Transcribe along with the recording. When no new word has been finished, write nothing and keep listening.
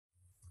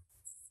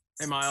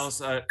Hey,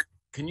 Miles,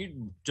 can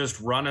you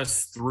just run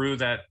us through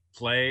that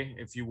play,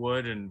 if you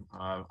would, and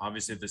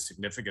obviously the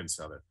significance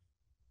of it?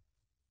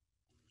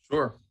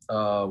 Sure.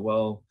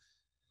 Well,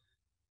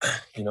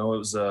 it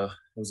was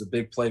a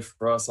big play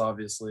for us,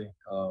 obviously.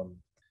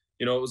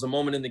 It was a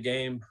moment in the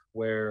game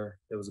where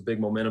it was a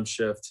big momentum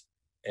shift,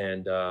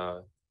 and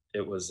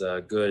it was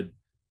a good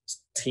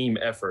team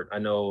effort. I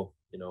know,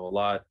 a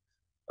lot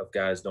of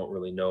guys don't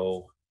really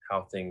know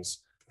how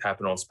things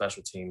happen on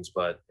special teams,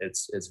 but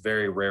it's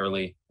very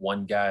rarely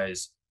one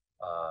guy's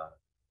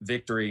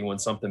victory when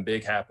something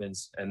big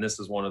happens. And this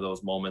is one of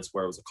those moments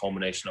where it was a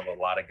culmination of a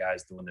lot of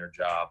guys doing their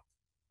job.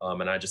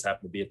 And I just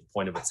happened to be at the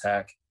point of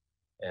attack.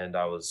 And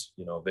I was,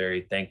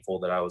 very thankful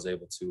that I was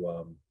able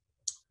to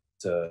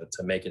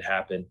make it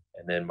happen.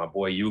 And then my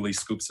boy Ulysees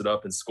scoops it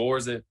up and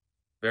scores it.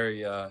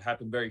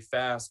 Happened very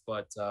fast,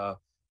 but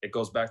it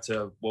goes back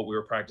to what we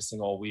were practicing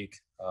all week.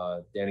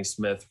 Danny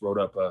Smith wrote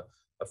up a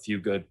few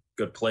good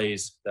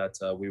plays that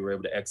we were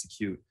able to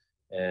execute,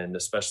 and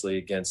especially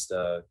against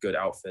a good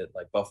outfit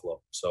like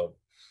Buffalo. So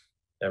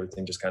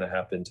everything just kind of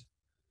happened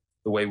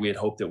the way we had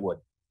hoped it would.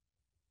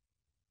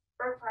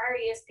 Brooke Pryor,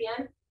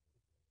 ESPN.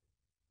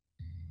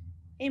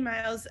 Hey,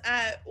 Miles.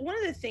 One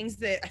of the things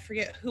that I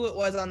forget who it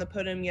was on the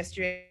podium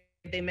yesterday,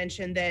 they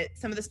mentioned that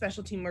some of the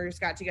special teamers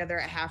got together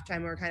at halftime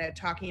and were kind of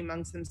talking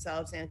amongst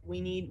themselves, and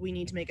we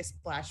need to make a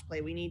splash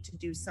play. We need to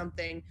do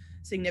something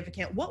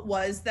significant. What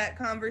was that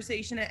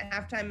conversation at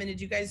halftime? And did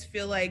you guys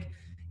feel like,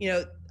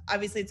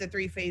 obviously it's a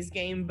 3-phase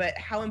game, but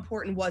how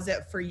important was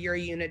it for your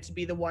unit to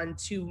be the one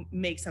to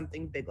make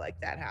something big like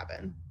that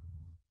happen?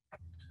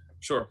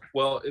 Sure.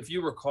 Well, if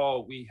you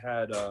recall, we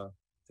had, I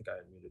think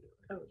I muted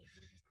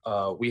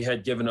it. We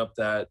had given up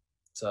that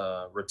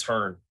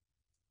return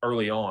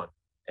early on.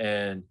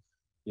 And,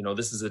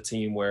 this is a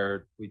team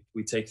where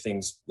we take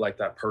things like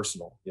that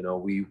personal.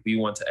 We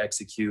want to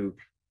execute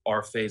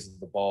our phase of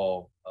the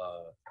ball.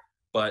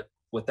 But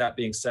with that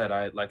being said,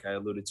 like I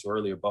alluded to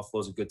earlier,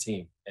 Buffalo's a good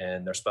team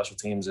and their special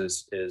teams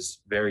is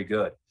very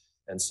good.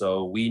 And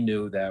so we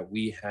knew that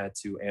we had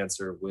to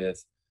answer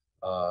with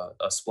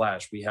a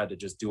splash. We had to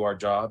just do our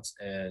jobs.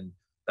 And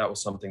that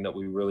was something that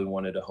we really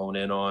wanted to hone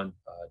in on.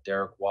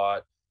 Derek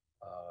Watt,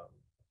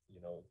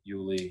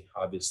 Yuli,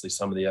 obviously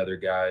some of the other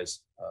guys,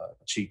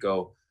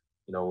 Chico,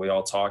 we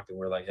all talked and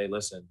we're like, hey,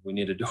 listen, we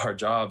need to do our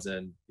jobs.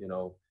 And,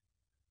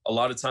 a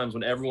lot of times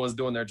when everyone's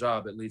doing their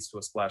job, it leads to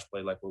a splash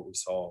play like what we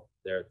saw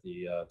there at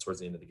the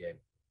towards the end of the game.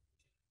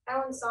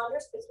 Alan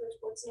Saunders, Pittsburgh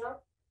Sports Now.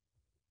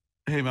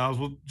 Hey, Miles,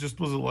 what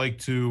was it like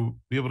to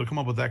be able to come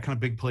up with that kind of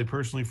big play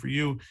personally for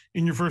you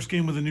in your first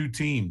game with a new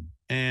team,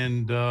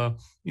 and to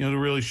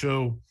really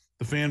show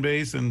the fan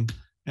base and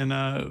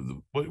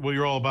what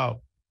you're all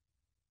about?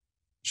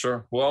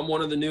 Sure. Well, I'm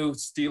one of the new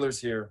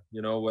Steelers here,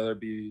 whether it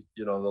be,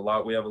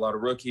 we have a lot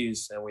of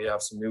rookies and we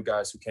have some new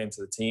guys who came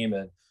to the team,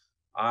 and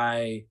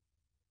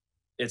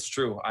it's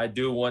true. I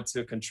do want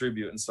to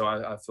contribute. And so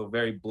I feel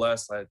very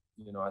blessed. I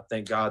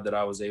thank God that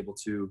I was able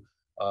to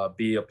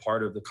be a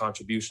part of the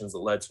contributions that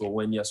led to a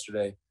win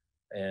yesterday.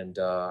 And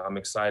I'm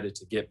excited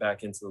to get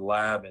back into the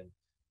lab, and,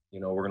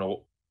 we're going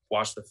to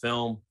watch the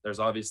film. There's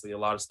obviously a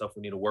lot of stuff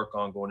we need to work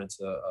on going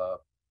into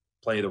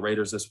play the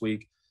Raiders this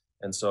week.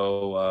 And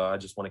so I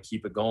just want to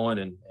keep it going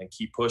and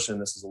keep pushing.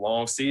 This is a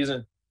long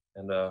season,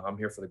 and I'm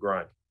here for the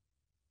grind.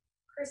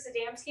 Chris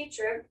Adamski,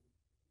 Trib.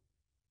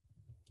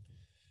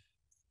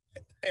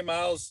 Hey,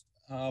 Miles,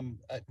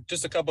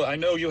 just a couple. I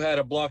know you had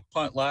a blocked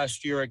punt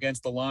last year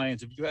against the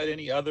Lions. Have you had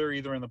any other,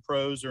 either in the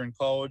pros or in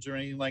college or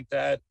anything like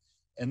that?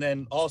 And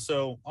then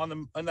also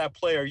on that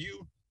play,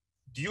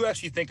 do you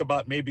actually think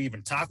about maybe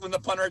even tackling the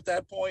punter at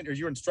that point? Or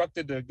you're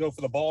instructed to go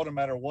for the ball no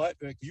matter what?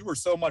 You were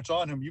so much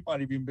on him, you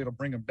might even be able to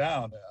bring him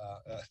down.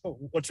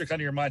 What's your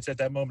mindset at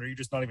that moment? Or are you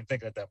just not even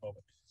thinking at that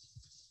moment?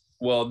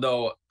 Well,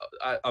 no,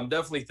 I'm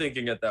definitely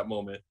thinking at that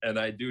moment, and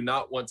I do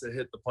not want to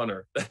hit the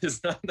punter.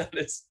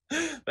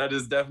 That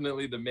is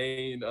definitely the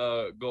main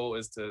goal,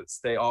 is to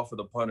stay off of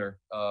the punter.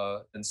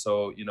 And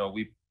so,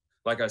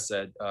 like I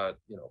said,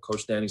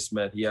 Coach Danny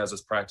Smith, he has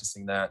us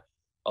practicing that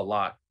a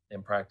lot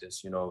in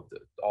practice,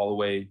 all the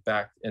way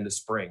back into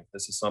spring.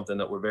 This is something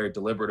that we're very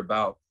deliberate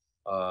about.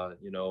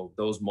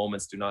 Those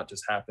moments do not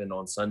just happen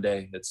on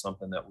Sunday. It's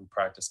something that we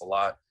practice a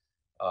lot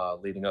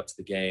leading up to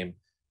the game.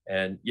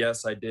 And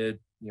yes, I did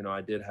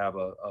have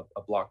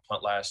a block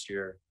punt last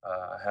year.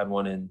 I had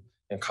one in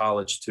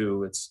college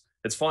too.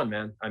 It's fun,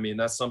 man. I mean,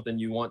 that's something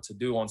you want to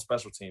do on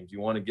special teams.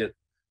 You want to get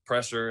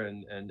pressure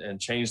and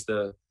change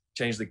the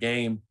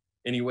game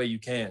any way you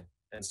can.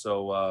 And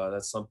so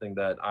that's something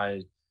that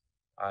I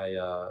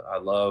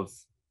love.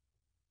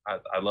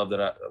 I love that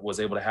I was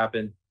able to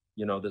happen,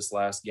 this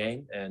last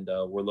game, and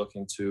we're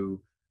looking to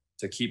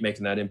keep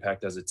making that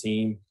impact as a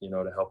team,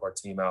 to help our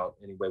team out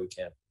any way we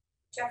can.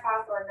 Jeff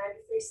Hawthorne,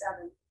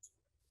 93.7.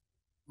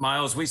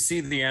 Miles, we see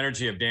the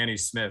energy of Danny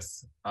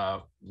Smith.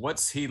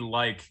 What's he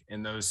like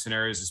in those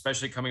scenarios,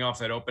 especially coming off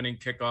that opening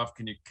kickoff?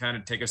 Can you kind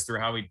of take us through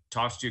how he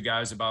talks to you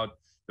guys about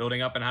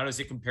building up, and how does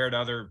he compare to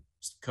other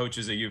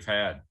coaches that you've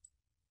had?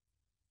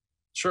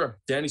 Sure.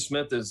 Danny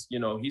Smith is,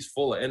 he's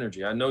full of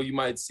energy. I know you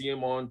might see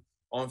him on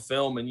on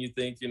film and you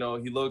think, he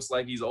looks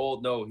like he's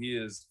old. No, he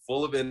is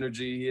full of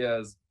energy. He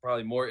has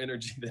probably more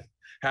energy than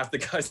half the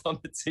guys on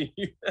the team.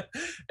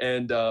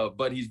 And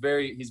but he's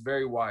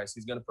very wise.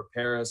 He's going to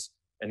prepare us,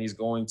 and he's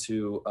going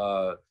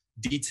to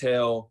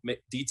detail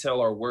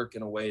our work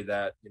in a way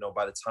that,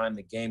 by the time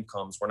the game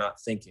comes, we're not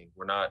thinking.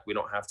 We're not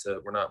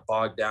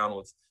bogged down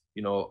with,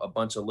 a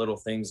bunch of little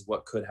things,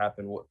 what could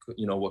happen,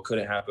 what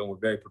couldn't happen. We're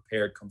very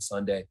prepared come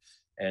Sunday.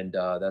 And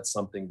that's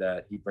something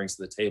that he brings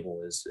to the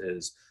table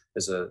is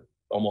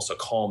almost a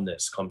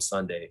calmness come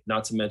Sunday.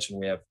 Not to mention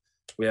we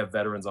have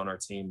veterans on our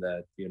team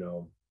that,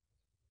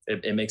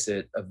 it makes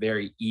it a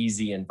very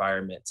easy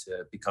environment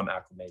to become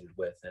acclimated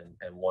with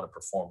and want to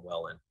perform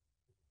well in.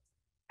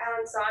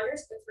 Alan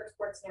Saunders, Pittsburgh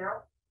Sports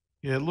Now.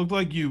 Yeah, it looked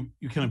like you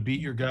kind of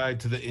beat your guy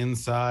to the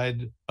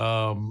inside.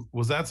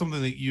 Was that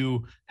something that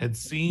you had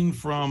seen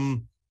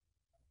from,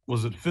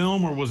 was it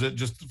film, or was it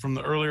just from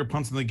the earlier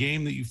punts in the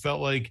game that you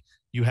felt like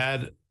you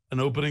had an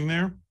opening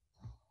there?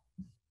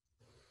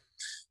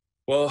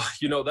 Well,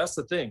 that's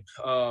the thing.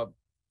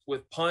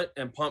 With punt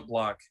and punt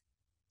block,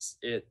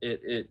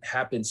 it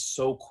happens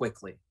so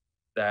quickly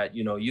that,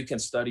 you can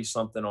study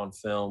something on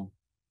film,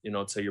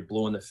 till you're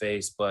blue in the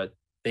face, but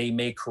they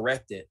may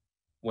correct it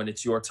when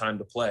it's your time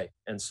to play.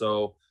 And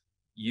so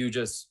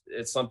it's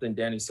something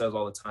Danny says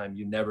all the time.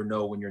 You never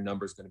know when your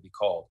number is going to be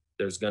called.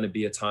 There's going to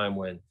be a time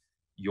when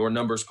your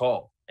number's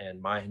called,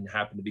 and mine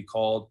happened to be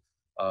called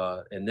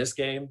in this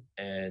game.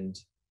 And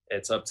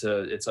it's up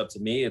to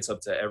me. It's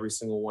up to every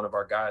single one of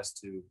our guys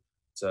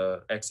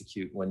to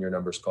execute when your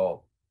number's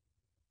called.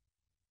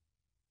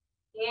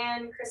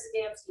 And Chris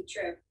Adamski,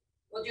 Trib.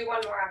 We'll do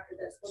one more after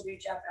this. We'll do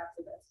Jeff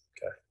after this.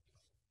 Okay.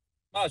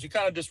 Miles, you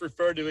kind of just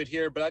referred to it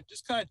here, but I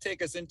just kind of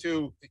take us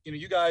into,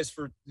 you guys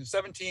for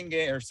 17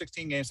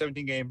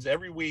 games,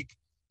 every week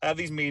have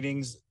these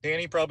meetings.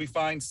 Danny probably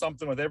finds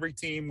something with every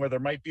team where there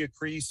might be a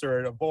crease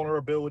or a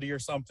vulnerability or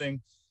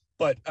something.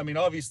 But I mean,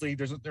 obviously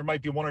there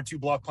might be one or two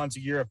block punts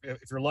a year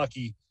if you're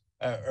lucky,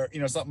 or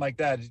something like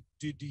that.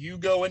 Do you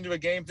go into a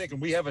game thinking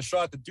we have a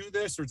shot to do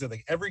this, or is it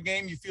like every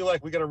game you feel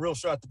like we got a real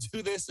shot to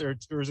do this, or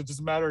is it just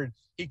a matter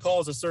he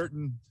calls a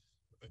certain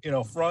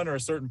front or a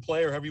certain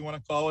player, however you want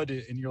to call it,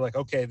 and you're like,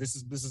 okay, this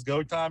is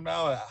go time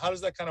now? How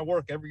does that kind of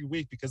work every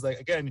week? Because like,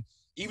 again,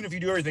 even if you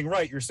do everything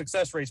right, your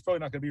success rate is probably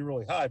not going to be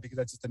really high, because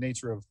that's just the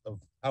nature of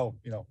how,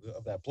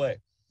 of that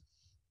play.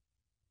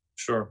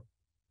 Sure.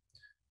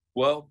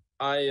 Well,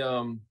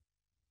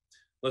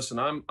 listen,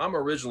 I'm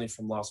originally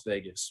from Las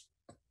Vegas,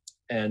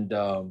 and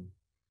I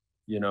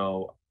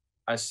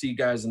see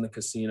guys in the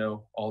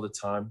casino all the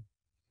time,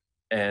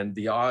 and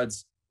the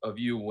odds of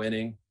you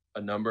winning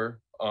a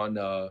number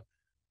on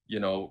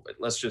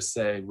let's just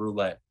say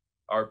roulette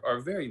are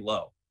very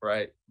low,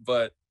 right?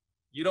 But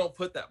you don't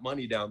put that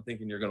money down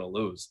thinking you're going to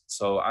lose.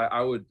 So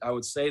I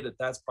would say that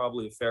that's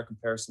probably a fair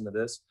comparison to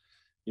this.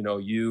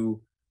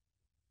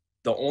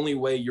 The only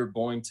way you're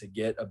going to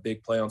get a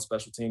big play on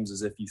special teams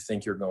is if you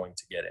think you're going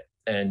to get it.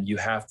 And you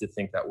have to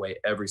think that way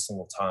every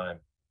single time,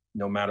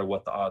 no matter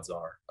what the odds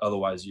are.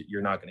 Otherwise,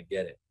 you're not going to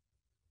get it,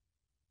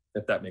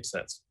 if that makes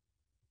sense.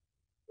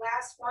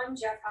 Last one,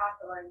 Jeff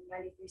Hawthorne,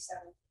 93.7.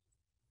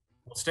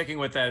 Well, sticking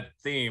with that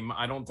theme,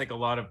 I don't think a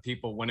lot of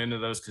people went into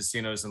those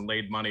casinos and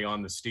laid money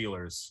on the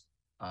Steelers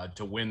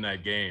to win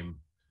that game.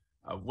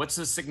 What's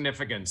the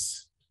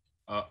significance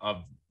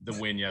of the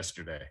win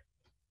yesterday?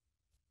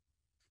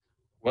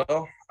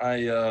 Well,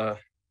 I'll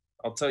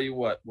tell you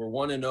what, we're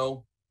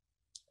 1-0,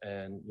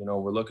 and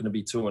we're looking to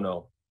be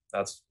 2-0.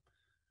 That's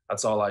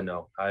all I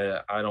know.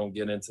 I don't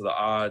get into the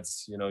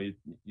odds.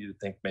 You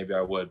think maybe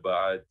I would,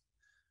 but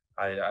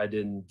I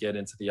didn't get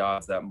into the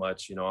odds that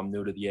much. I'm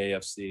new to the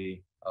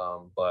AFC,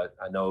 but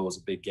I know it was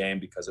a big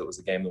game because it was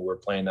the game that we're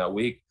playing that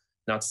week.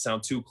 Not to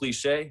sound too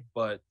cliche,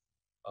 but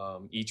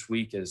each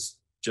week is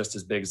just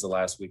as big as the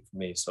last week for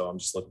me. So I'm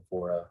just looking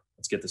for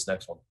let's get this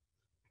next one.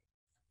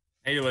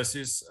 Hey,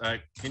 Ulysees,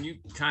 can you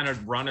kind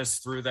of run us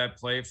through that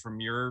play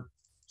from your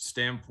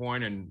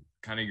standpoint and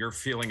kind of your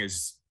feeling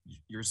as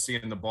you're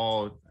seeing the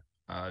ball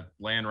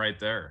land right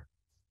there?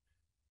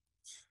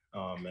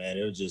 Oh man,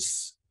 it was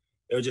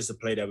just a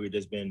play that we've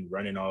just been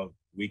running all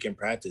week in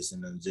practice,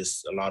 and then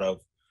just a lot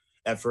of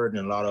effort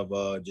and a lot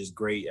of just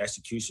great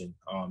execution.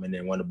 And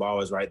then when the ball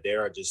was right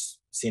there, I just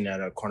seen that out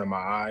of the corner of my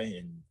eye,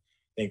 and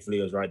thankfully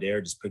it was right there.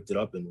 Just picked it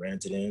up and ran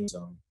to the end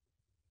zone.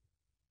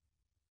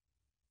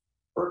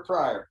 Bert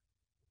Pryor.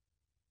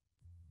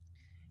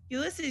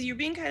 Ulysees, you're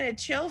being kind of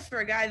chill for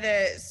a guy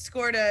that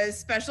scored a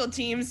special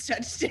teams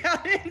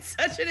touchdown in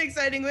such an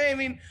exciting way. I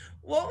mean,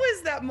 what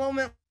was that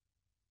moment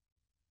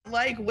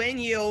like when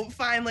you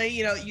finally,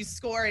 you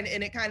score and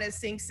it kind of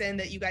sinks in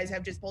that you guys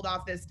have just pulled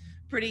off this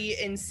pretty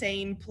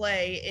insane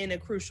play in a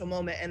crucial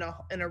moment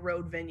in a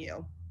road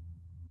venue?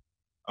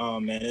 Oh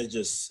man, it's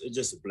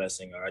just a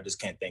blessing. I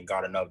just can't thank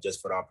God enough just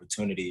for the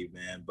opportunity,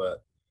 man.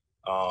 But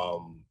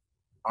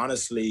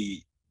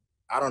honestly,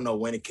 I don't know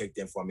when it kicked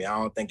in for me. I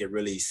don't think it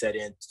really set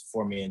in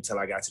for me until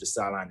I got to the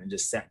sideline and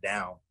just sat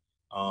down.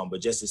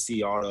 But just to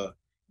see all the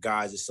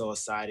guys are so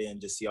excited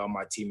and just see all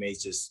my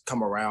teammates just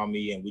come around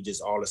me, and we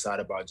just all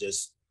excited about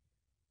just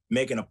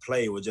making a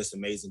play was just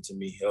amazing to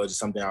me. It was just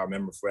something I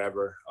remember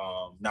forever.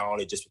 Not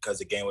only just because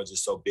the game was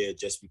just so big,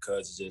 just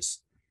because it's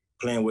just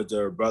playing with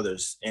their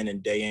brothers in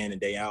and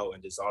day out,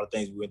 and just all the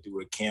things we went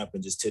through at camp,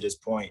 and just to this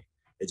point,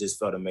 it just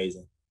felt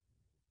amazing.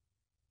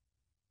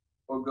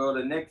 We'll go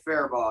to Nick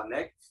Faribault.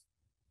 Nick.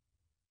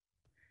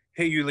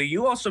 Hey, Uly,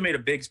 you also made a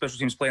big special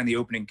teams play on the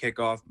opening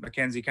kickoff.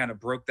 Mackenzie kind of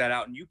broke that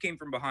out, and you came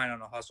from behind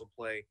on a hustle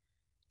play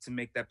to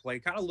make that play.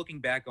 Kind of looking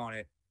back on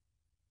it,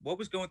 what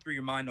was going through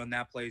your mind on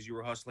that play as you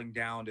were hustling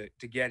down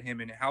to get him,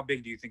 and how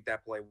big do you think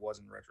that play was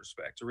in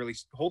retrospect to really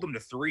hold him to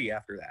 3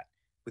 after that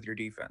with your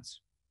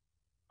defense?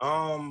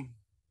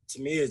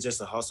 To me, it's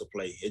just a hustle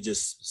play. It's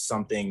just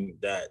something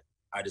that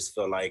I just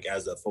feel like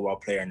as a football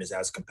player and as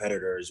a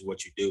competitor is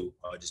what you do.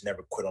 Just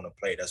never quit on a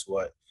play. That's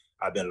what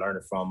I've been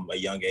learning from a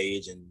young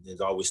age, and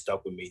it's always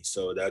stuck with me.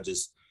 So that's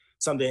just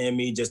something in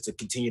me just to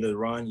continue to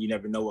run. You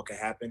never know what could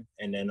happen.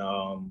 And then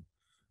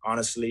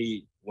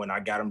honestly, when I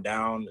got him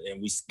down and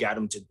we set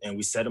him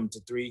to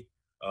 3,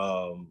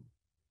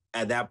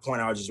 at that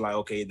point I was just like,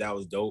 okay, that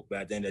was dope. But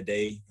at the end of the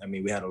day, I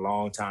mean, we had a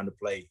long time to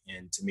play,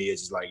 and to me,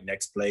 it's just like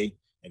next play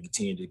and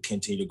continue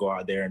to go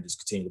out there and just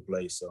continue to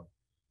play. So,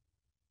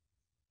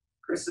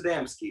 Chris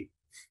Adamski.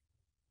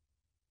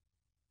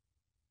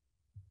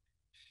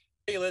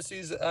 Hey,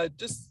 Ulysees,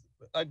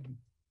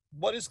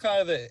 what is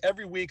kind of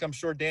every week, I'm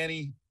sure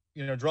Danny,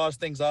 draws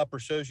things up or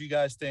shows you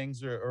guys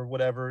things or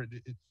whatever.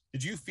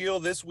 Did you feel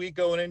this week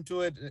going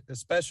into it,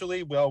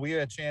 especially, well, we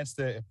had a chance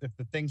to, if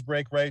the things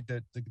break right,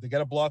 to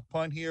get a block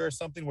punt here or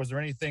something? Was there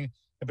anything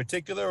in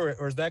particular,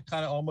 or is that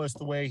kind of almost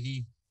the way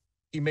he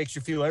makes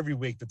you feel every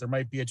week, that there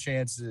might be a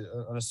chance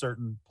on a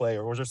certain play,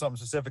 or was there something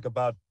specific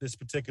about this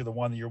particular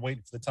one that you're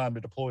waiting for the time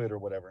to deploy it or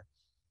whatever?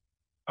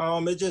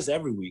 It's just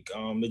every week.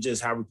 It's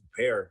just how we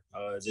prepare.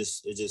 It's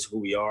just who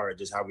we are. It's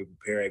just how we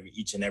prepare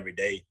each and every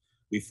day.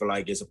 We feel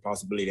like it's a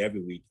possibility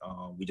every week.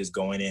 We just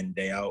go in and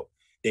day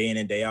in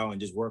and day out,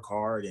 and just work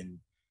hard and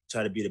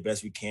try to be the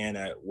best we can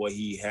at what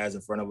he has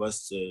in front of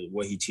us, to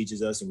what he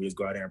teaches us, and we just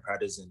go out there and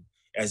practice and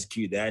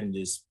execute that, and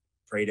just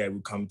pray that we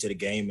come to the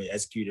game and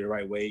execute it the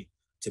right way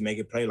to make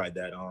it play like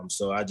that.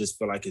 So I just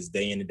feel like it's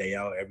day in and day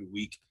out every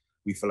week.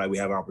 We feel like we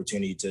have an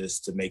opportunity to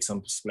make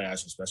some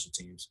splash on special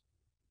teams.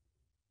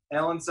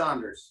 Alan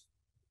Saunders.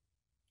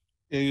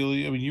 Yeah,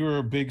 I mean, you were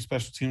a big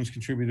special teams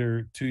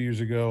contributor 2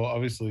 years ago.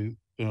 Obviously,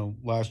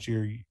 last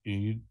year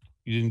you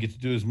didn't get to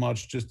do as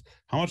much. Just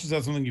how much is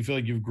that something you feel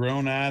like you've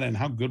grown at, and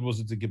how good was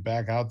it to get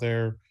back out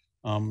there,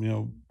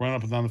 run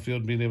up and down the field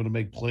and being able to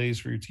make plays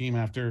for your team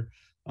after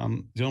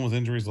dealing with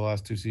injuries the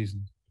last 2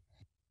 seasons?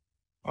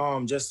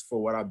 Just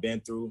for what I've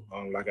been through,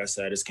 like I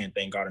said, I just can't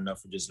thank God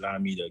enough for just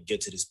allowing me to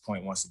get to this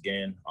point once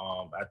again.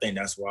 I think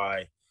that's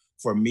why,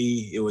 for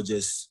me, it was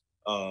just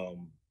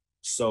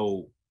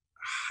so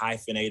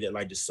hyphenated,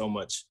 like just so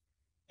much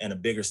and a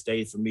bigger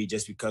stage for me,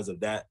 just because of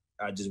that.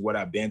 Just what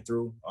I've been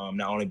through,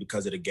 not only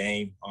because of the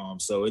game.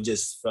 So it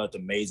just felt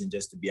amazing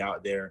just to be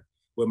out there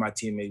with my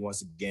teammates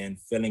once again,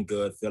 feeling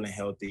good, feeling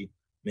healthy,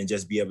 and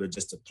just be able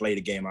to play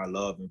the game I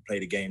love and play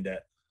the game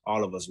that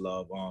all of us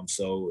love.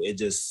 So it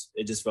just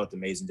felt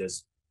amazing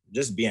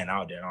just being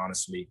out there,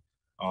 honestly.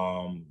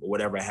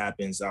 Whatever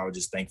happens, I was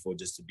just thankful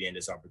just to be in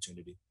this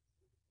opportunity.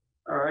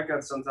 All right,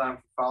 got some time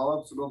for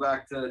follow-ups. We'll go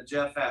back to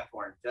Jeff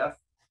Hathorn. Jeff?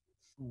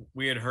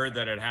 We had heard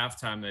that at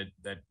halftime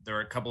that there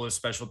were a couple of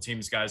special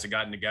teams guys that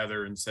gotten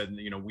together and said,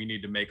 we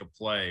need to make a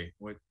play.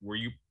 Were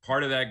you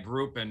part of that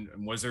group, and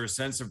was there a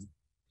sense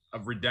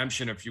of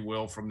redemption, if you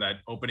will, from that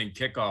opening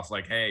kickoff?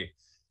 Like, hey,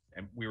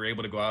 and we were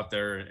able to go out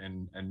there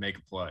and make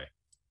a play.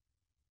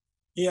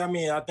 Yeah, I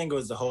mean, I think it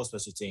was the whole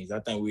special teams. I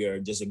think we are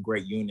just a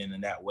great union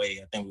in that way.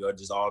 I think we all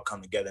just all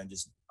come together and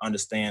just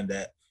understand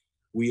that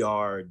we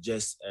are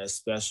just as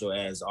special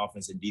as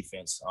offense and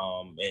defense,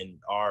 and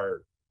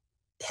our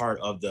part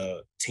of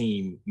the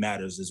team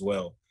matters as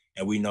well.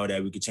 And we know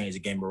that we could change the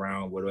game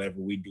around whatever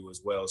we do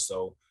as well.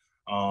 So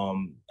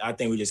I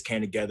think we just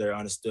came together,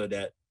 understood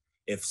that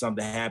if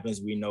something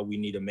happens, we know we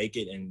need to make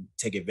it and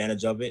take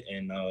advantage of it.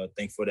 And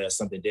thankful that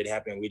something did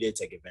happen. We did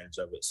take advantage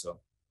of it. So.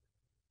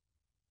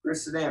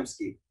 Chris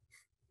Adamski.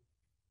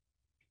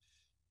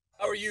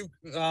 How are you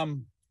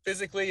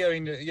physically? I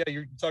mean, yeah,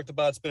 you talked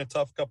about it's been a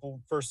tough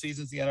couple first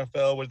seasons in the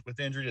NFL with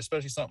injury,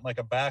 especially something like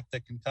a back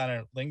that can kind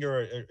of linger.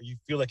 Or you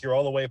feel like you're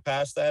all the way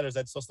past that? Or is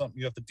that still something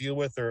you have to deal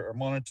with or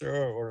monitor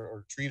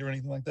or treat or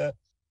anything like that?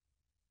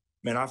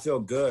 Man, I feel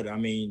good. I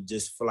mean,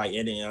 just for like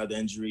any other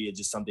injury, it's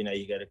just something that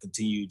you got to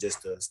continue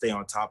just to stay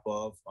on top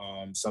of,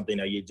 something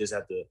that you just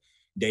have to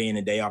day in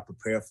and day out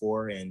prepare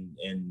for and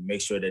make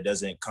sure that it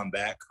doesn't come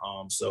back.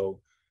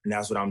 And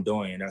that's what I'm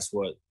doing. And that's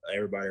what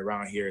everybody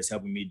around here is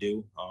helping me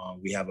do.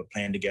 We have a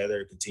plan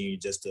together, continue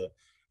just to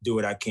do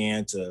what I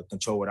can to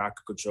control what I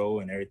can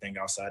control, and everything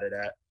outside of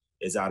that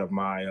is out of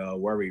my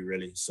worry,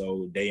 really.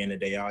 So day in and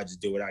day out, I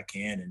just do what I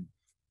can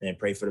and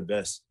pray for the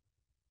best.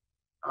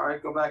 All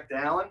right, go back to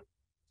Alan.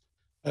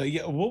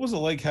 Yeah, what was it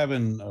like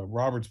having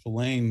Robert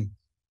Spillane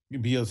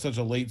be such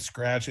a late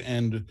scratch?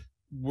 And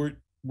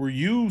were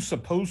you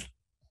supposed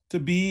to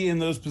be in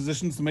those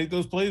positions to make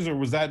those plays, or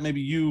was that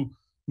maybe you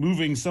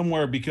moving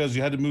somewhere because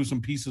you had to move some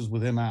pieces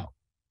with him out?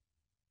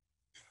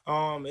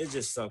 It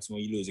just sucks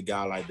when you lose a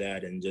guy like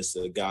that, and just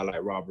a guy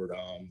like Robert.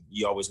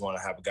 You always want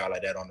to have a guy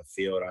like that on the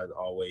field.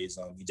 He's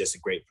just a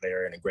great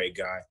player and a great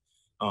guy.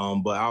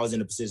 But I was in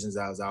the positions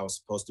I was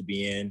supposed to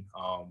be in.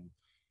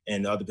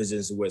 And the other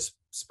positions was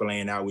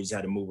splaying out. We just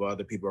had to move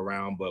other people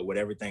around. But with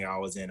everything I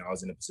was in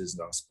the positions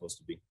I was supposed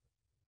to be.